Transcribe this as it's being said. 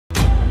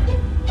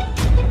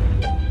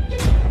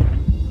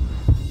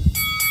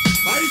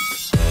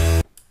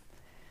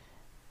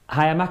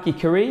Hi, I'm Aki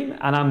Kareem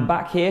and I'm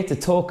back here to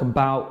talk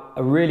about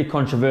a really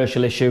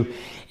controversial issue.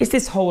 It's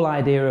this whole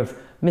idea of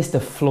Mr.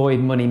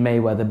 Floyd Money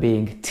Mayweather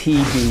being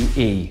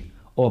TBE,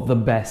 or the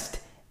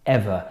best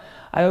ever.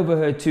 I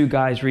overheard two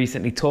guys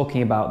recently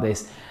talking about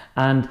this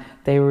and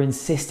they were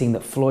insisting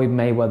that Floyd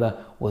Mayweather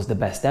was the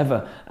best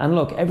ever. And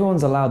look,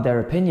 everyone's allowed their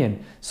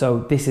opinion,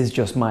 so this is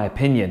just my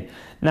opinion.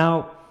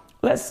 Now,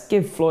 let's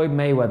give Floyd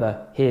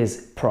Mayweather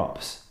his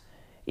props.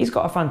 He's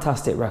got a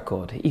fantastic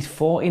record. He's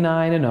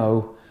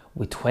 49-0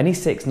 with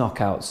 26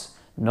 knockouts,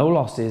 no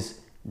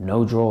losses,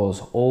 no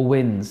draws, all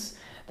wins.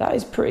 That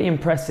is pretty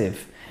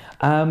impressive.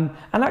 And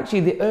actually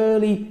the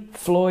early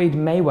Floyd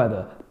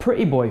Mayweather,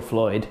 Pretty Boy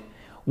Floyd,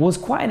 was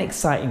quite an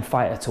exciting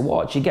fighter to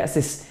watch. He gets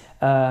this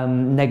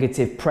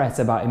negative press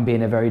about him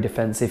being a very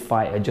defensive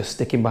fighter, just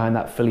sticking behind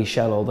that Philly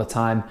shell all the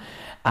time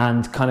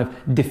and kind of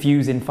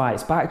diffusing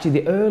fights. But actually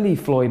the early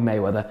Floyd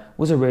Mayweather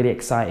was a really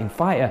exciting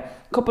fighter.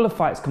 A couple of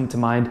fights come to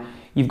mind.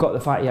 You've got the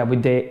fight he had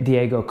with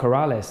Diego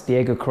Corrales.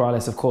 Diego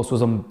Corrales, of course,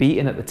 was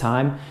unbeaten at the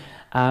time.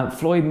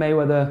 Floyd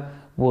Mayweather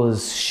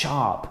was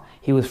sharp.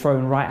 He was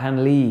throwing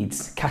right-hand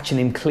leads, catching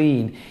him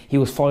clean. He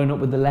was following up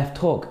with the left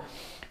hook.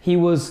 He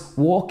was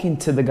walking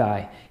to the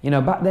guy. You know,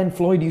 back then,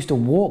 Floyd used to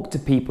walk to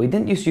people. He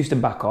didn't just used to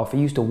back off. He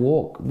used to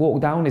walk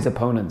down his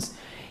opponents.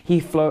 He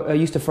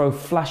used to throw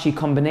flashy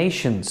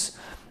combinations.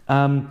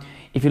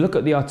 If you look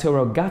at the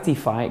Arturo Gatti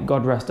fight,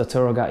 God rest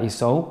Arturo Gatti's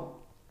soul,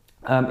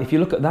 if you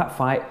look at that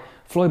fight,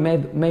 Floyd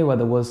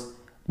Mayweather was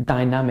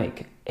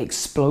dynamic,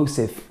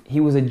 explosive.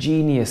 He was a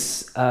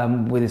genius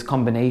with his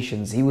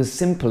combinations. He was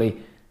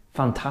simply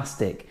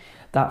fantastic.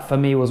 That, for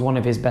me, was one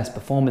of his best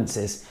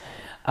performances.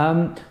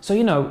 So,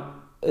 you know,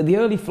 the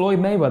early Floyd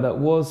Mayweather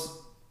was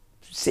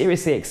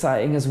seriously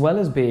exciting, as well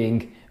as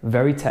being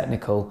very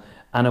technical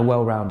and a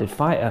well-rounded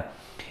fighter.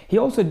 He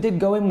also did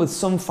go in with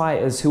some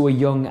fighters who were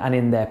young and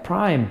in their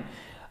prime.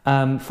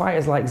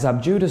 Fighters like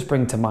Zab Judah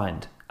spring to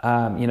mind.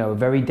 You know, a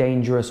very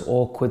dangerous,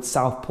 awkward,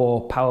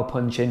 southpaw, power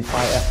punching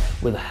fighter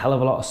with a hell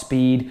of a lot of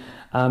speed.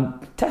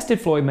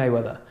 Tested Floyd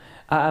Mayweather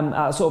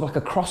at sort of like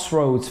a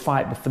crossroads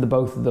fight for the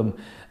both of them.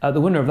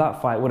 The winner of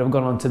that fight would have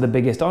gone on to the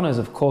biggest honours.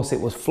 Of course, it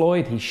was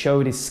Floyd. He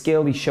showed his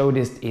skill. He showed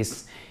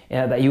his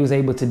that he was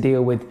able to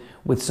deal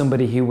with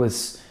somebody who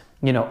was,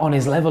 you know, on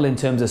his level in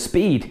terms of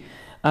speed.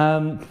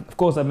 Of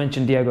course, I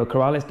mentioned Diego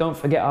Corrales. Don't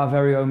forget our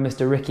very own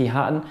Mr. Ricky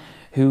Hatton,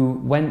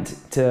 who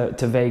went to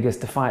Vegas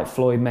to fight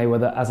Floyd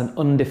Mayweather as an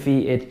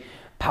undefeated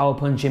power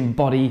punching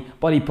body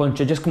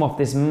puncher, just come off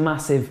this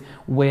massive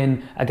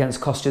win against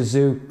Kostya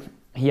Tszyu.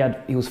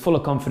 He was full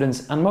of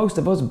confidence, and most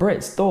of us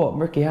Brits thought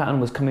Ricky Hatton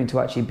was coming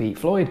to actually beat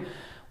Floyd.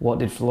 What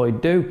did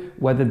Floyd do?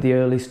 Weathered the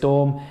early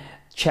storm,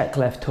 check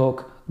left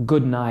hook,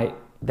 good night,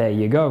 there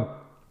you go.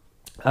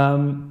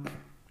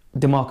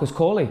 DeMarcus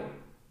Corley.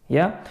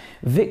 Yeah,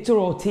 Victor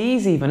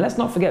Ortiz even. Let's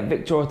not forget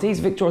Victor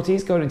Ortiz. Victor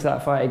Ortiz going into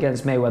that fight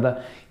against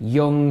Mayweather,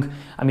 young.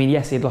 I mean,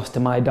 yes, he'd lost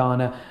to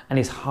Maidana and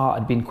his heart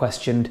had been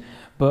questioned,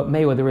 but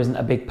Mayweather isn't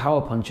a big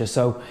power puncher.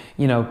 So,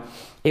 you know,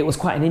 it was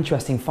quite an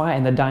interesting fight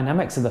and the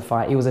dynamics of the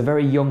fight. He was a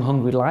very young,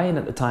 hungry lion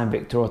at the time,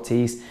 Victor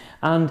Ortiz.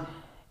 And,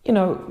 you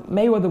know,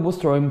 Mayweather was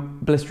throwing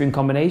blistering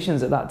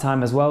combinations at that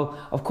time as well.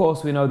 Of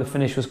course, we know the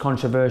finish was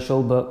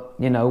controversial, but,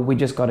 you know, we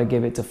just got to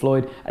give it to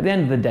Floyd. At the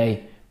end of the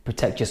day,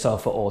 protect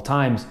yourself at all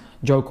times.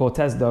 Joe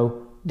Cortez,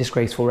 though,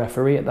 disgraceful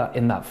referee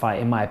in that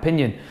fight, in my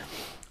opinion.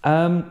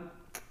 Floyd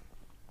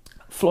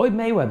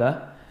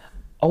Mayweather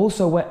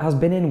also has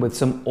been in with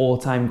some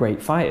all-time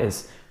great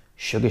fighters.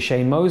 Sugar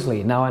Shane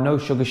Mosley. Now, I know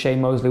Sugar Shane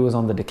Mosley was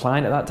on the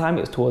decline at that time.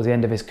 It was towards the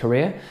end of his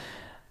career.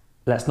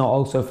 Let's not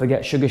also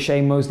forget Sugar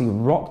Shane Mosley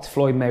rocked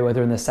Floyd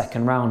Mayweather in the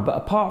second round. But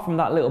apart from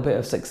that little bit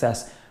of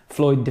success,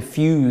 Floyd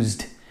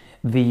diffused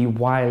the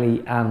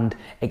wily and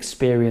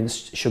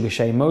experienced Sugar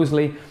Shane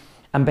Mosley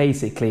and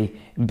basically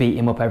beat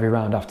him up every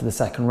round after the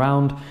second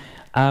round.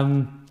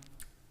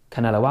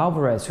 Canelo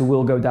Alvarez, who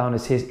will go down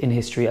in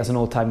history as an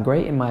all-time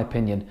great, in my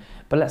opinion.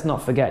 But let's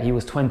not forget, he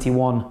was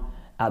 21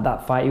 at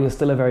that fight. He was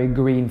still a very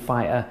green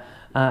fighter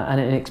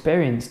and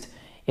inexperienced.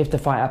 If the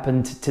fight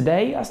happened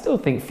today, I still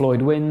think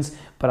Floyd wins,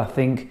 but I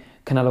think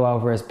Canelo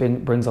Alvarez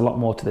brings a lot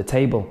more to the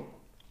table.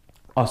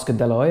 Oscar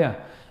De La Hoya.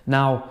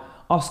 Now,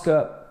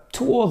 Oscar,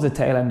 towards the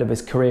tail end of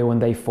his career when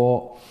they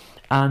fought,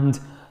 and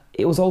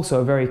it was also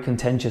a very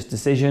contentious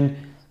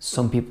decision.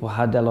 Some people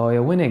had De La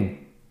Hoya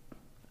winning.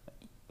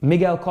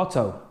 Miguel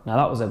Cotto. Now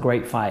that was a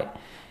great fight.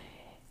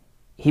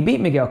 He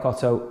beat Miguel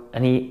Cotto,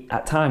 and he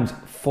at times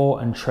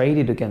fought and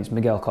traded against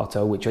Miguel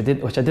Cotto, which I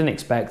didn't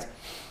expect.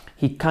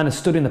 He kind of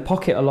stood in the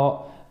pocket a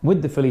lot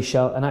with the Philly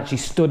shell and actually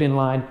stood in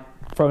line,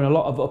 throwing a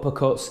lot of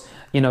uppercuts,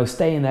 you know,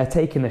 staying there,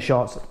 taking the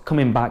shots,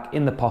 coming back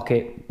in the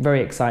pocket.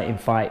 Very exciting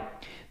fight.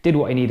 Did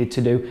what he needed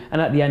to do, and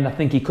at the end, I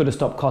think he could have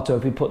stopped Cotto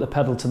if he put the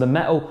pedal to the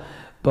metal.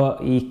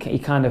 But he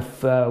kind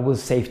of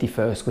was safety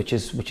first, which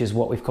is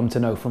what we've come to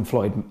know from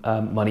Floyd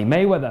Money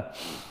Mayweather.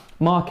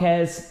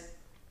 Marquez,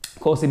 of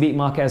course, he beat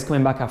Marquez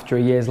coming back after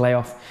a year's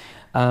layoff.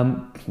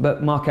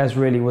 But Marquez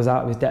really was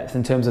out of his depth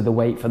in terms of the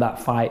weight for that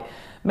fight.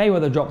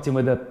 Mayweather dropped him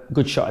with a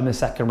good shot in the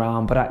second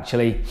round, but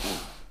actually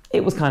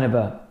it was kind of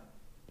a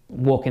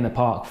walk in the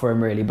park for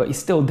him really, but he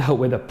still dealt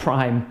with a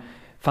prime,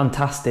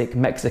 fantastic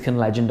Mexican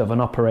legend of an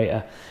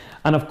operator.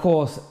 And of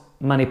course,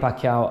 Manny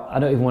Pacquiao, I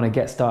don't even want to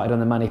get started on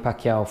the Manny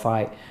Pacquiao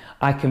fight.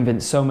 I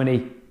convinced so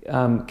many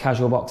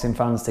casual boxing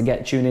fans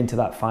to tuned into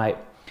that fight,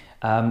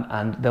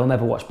 and they'll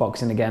never watch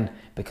boxing again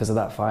because of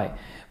that fight.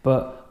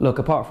 But look,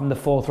 apart from the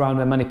 4th round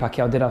where Manny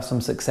Pacquiao did have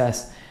some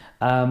success,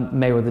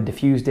 Mayweather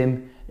diffused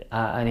him,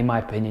 and in my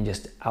opinion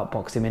just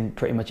outboxed him in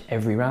pretty much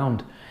every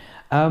round.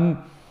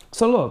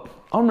 So look,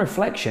 on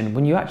reflection,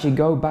 when you actually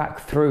go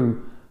back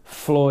through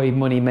Floyd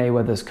Money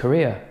Mayweather's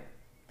career,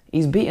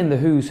 he's beaten the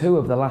who's who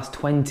of the last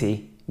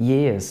 20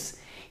 years.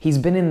 He's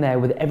been in there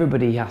with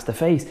everybody he has to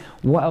face.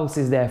 What else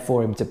is there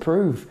for him to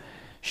prove?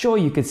 Sure,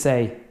 you could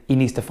say he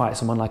needs to fight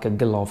someone like a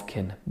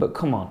Golovkin, but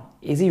come on,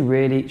 should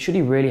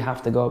he really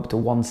have to go up to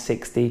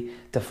 160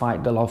 to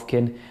fight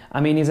Golovkin?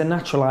 I mean, he's a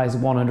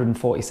naturalized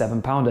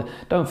 147 pounder.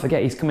 Don't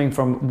forget, he's coming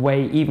from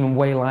even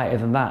way lighter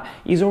than that.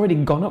 He's already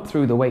gone up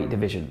through the weight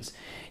divisions.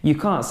 You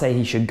can't say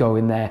he should go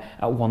in there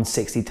at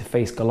 160 to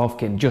face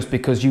Golovkin just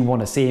because you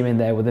want to see him in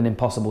there with an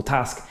impossible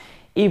task.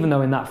 Even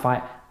though in that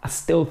fight, I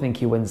still think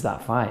he wins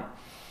that fight.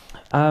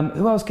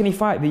 Who else can he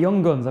fight? The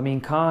young guns. I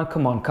mean, Khan,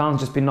 come on.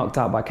 Khan's just been knocked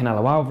out by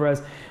Canelo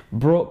Alvarez.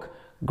 Brook,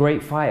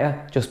 great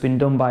fighter, just been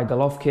done by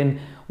Golovkin.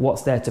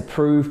 What's there to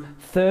prove?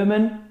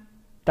 Thurman,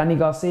 Danny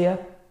Garcia,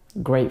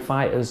 great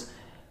fighters.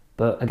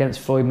 But against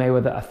Floyd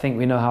Mayweather, I think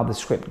we know how the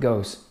script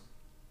goes.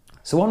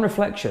 So on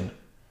reflection,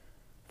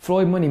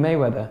 Floyd Money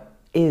Mayweather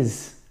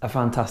is a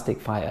fantastic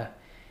fighter.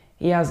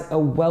 He has a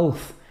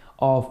wealth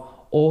of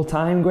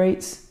all-time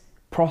greats,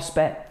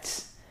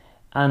 prospects,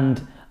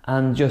 and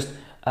just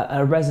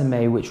a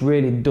resume which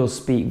really does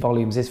speak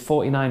volumes. His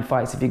 49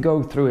 fights, if you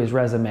go through his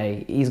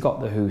resume, he's got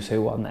the who's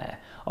who on there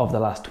of the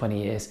last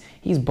 20 years.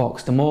 He's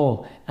boxed them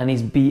all and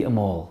he's beat them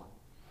all.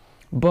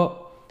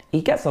 But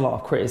he gets a lot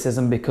of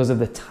criticism because of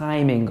the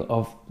timing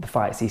of the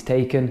fights he's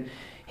taken,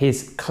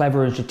 his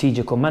clever and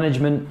strategical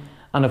management,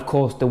 and of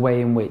course the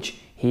way in which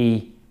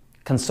he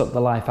can suck the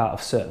life out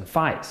of certain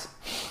fights.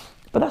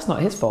 But that's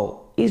not his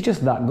fault. He's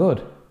just that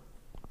good.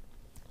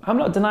 I'm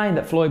not denying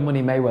that Floyd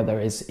Money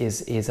Mayweather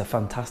is a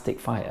fantastic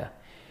fighter.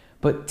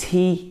 But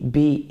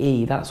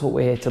TBE, that's what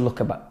we're here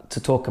to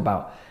talk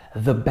about.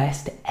 The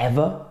best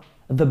ever?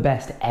 The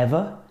best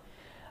ever?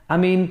 I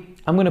mean,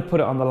 I'm going to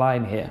put it on the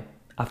line here.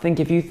 I think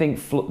if you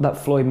think that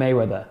Floyd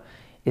Mayweather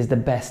is the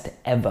best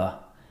ever,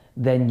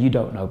 then you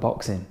don't know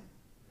boxing.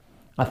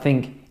 I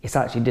think it's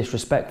actually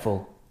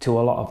disrespectful to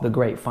a lot of the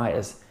great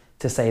fighters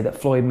to say that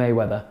Floyd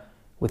Mayweather,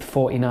 with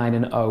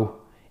 49-0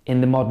 in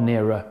the modern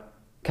era,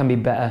 can be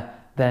better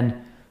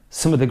than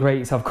some of the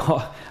greats I've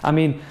got. I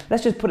mean,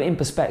 let's just put it in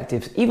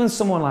perspective. Even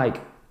someone like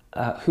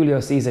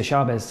Julio Cesar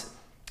Chavez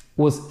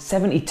was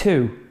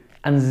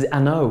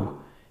 72-0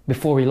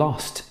 before he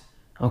lost,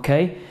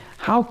 okay?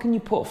 How can you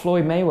put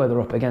Floyd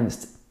Mayweather up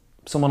against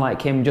someone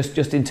like him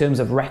just in terms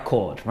of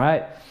record,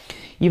 right?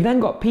 You've then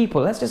got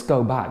people, let's just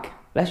go back.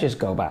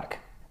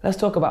 Let's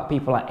talk about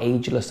people like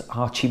ageless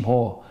Archie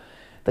Moore.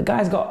 The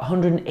guy's got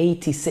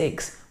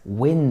 186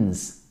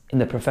 wins in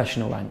the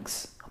professional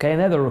ranks, okay? And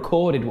they're the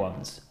recorded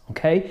ones,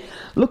 okay?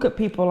 Look at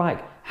people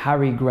like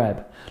Harry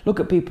Greb. Look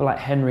at people like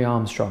Henry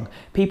Armstrong.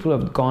 People who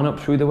have gone up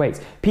through the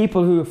weights.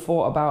 People who have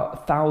fought about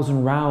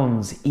 1,000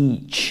 rounds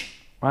each,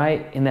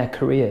 right, in their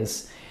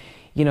careers.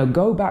 You know,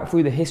 go back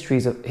through the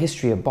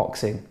history of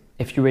boxing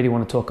if you really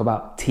want to talk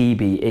about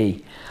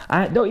TBE.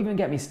 Don't even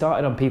get me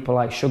started on people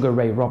like Sugar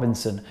Ray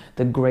Robinson,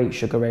 the great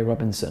Sugar Ray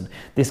Robinson.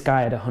 This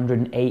guy had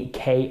 108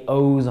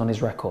 KOs on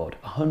his record.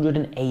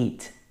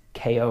 108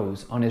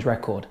 KOs on his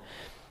record.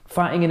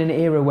 Fighting in an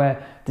era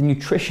where the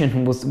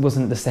nutrition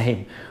wasn't the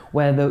same,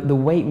 where the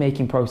weight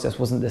making process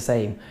wasn't the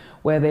same,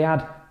 where they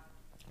had,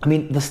 I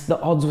mean, the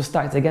odds were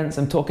stacked against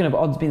them. Talking of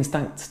odds being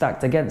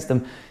stacked against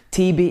them,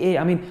 TBE,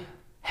 I mean,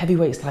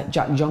 heavyweights like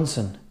Jack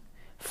Johnson,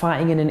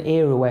 fighting in an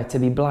era where to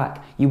be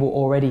black, you were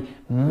already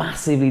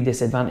massively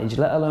disadvantaged,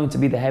 let alone to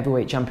be the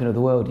heavyweight champion of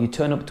the world. You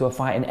turn up to a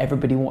fight and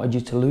everybody wanted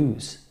you to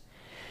lose.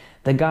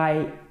 The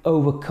guy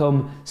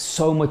overcome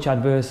so much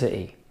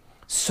adversity,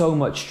 so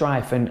much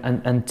strife,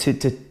 and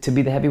to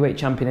be the heavyweight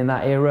champion in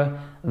that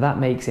era, that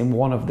makes him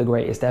one of the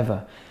greatest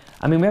ever.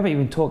 I mean, we haven't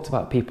even talked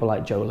about people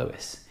like Joe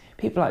Louis.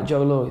 People like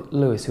Joe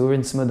Louis who are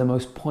in some of the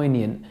most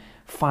poignant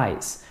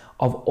fights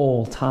of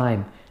all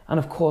time. And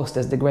of course,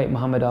 there's the great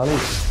Muhammad Ali.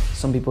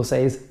 Some people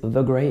say is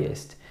the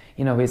greatest.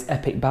 You know, his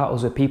epic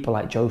battles with people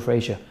like Joe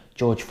Frazier,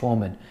 George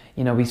Foreman.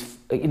 You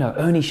know,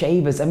 Ernie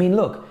Shavers. I mean,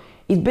 look,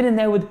 he's been in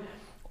there with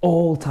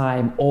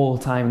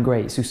all-time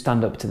greats who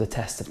stand up to the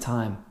test of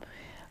time.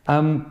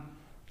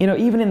 You know,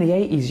 even in the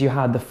 80s, you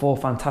had the four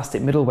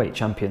fantastic middleweight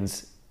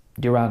champions,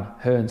 Duran,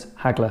 Hearns,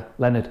 Hagler,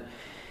 Leonard.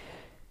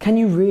 Can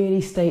you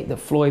really state that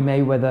Floyd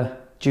Mayweather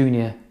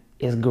Jr.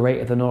 is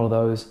greater than all of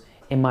those?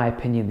 In my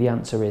opinion, the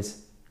answer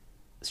is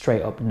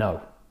straight up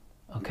no,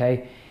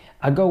 okay?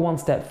 I'd go one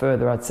step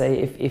further. I'd say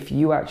if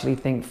you actually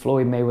think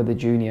Floyd Mayweather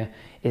Jr.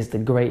 is the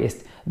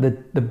greatest, the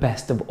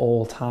best of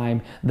all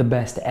time, the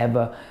best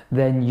ever,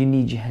 then you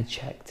need your head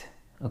checked,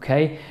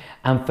 okay?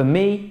 And for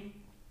me,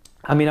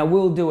 I mean, I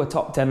will do a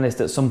top 10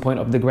 list at some point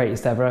of the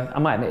greatest ever. I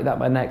might make that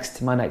my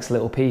next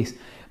little piece.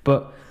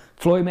 But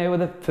Floyd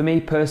Mayweather, for me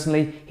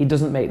personally, he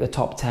doesn't make the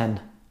top 10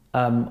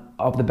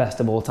 of the best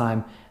of all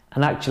time.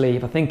 And actually,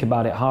 if I think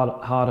about it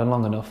hard and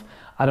long enough,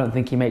 I don't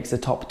think he makes the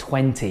top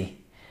 20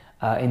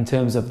 in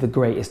terms of the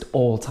greatest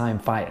all-time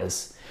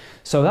fighters.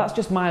 So that's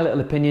just my little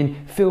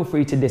opinion. Feel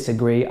free to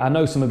disagree. I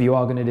know some of you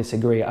are going to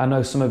disagree. I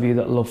know some of you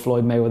that love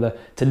Floyd Mayweather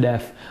to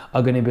death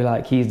are going to be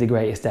like, he's the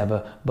greatest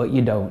ever, but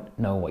you don't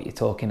know what you're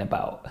talking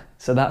about.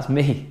 So that's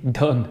me,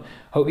 done.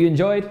 Hope you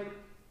enjoyed.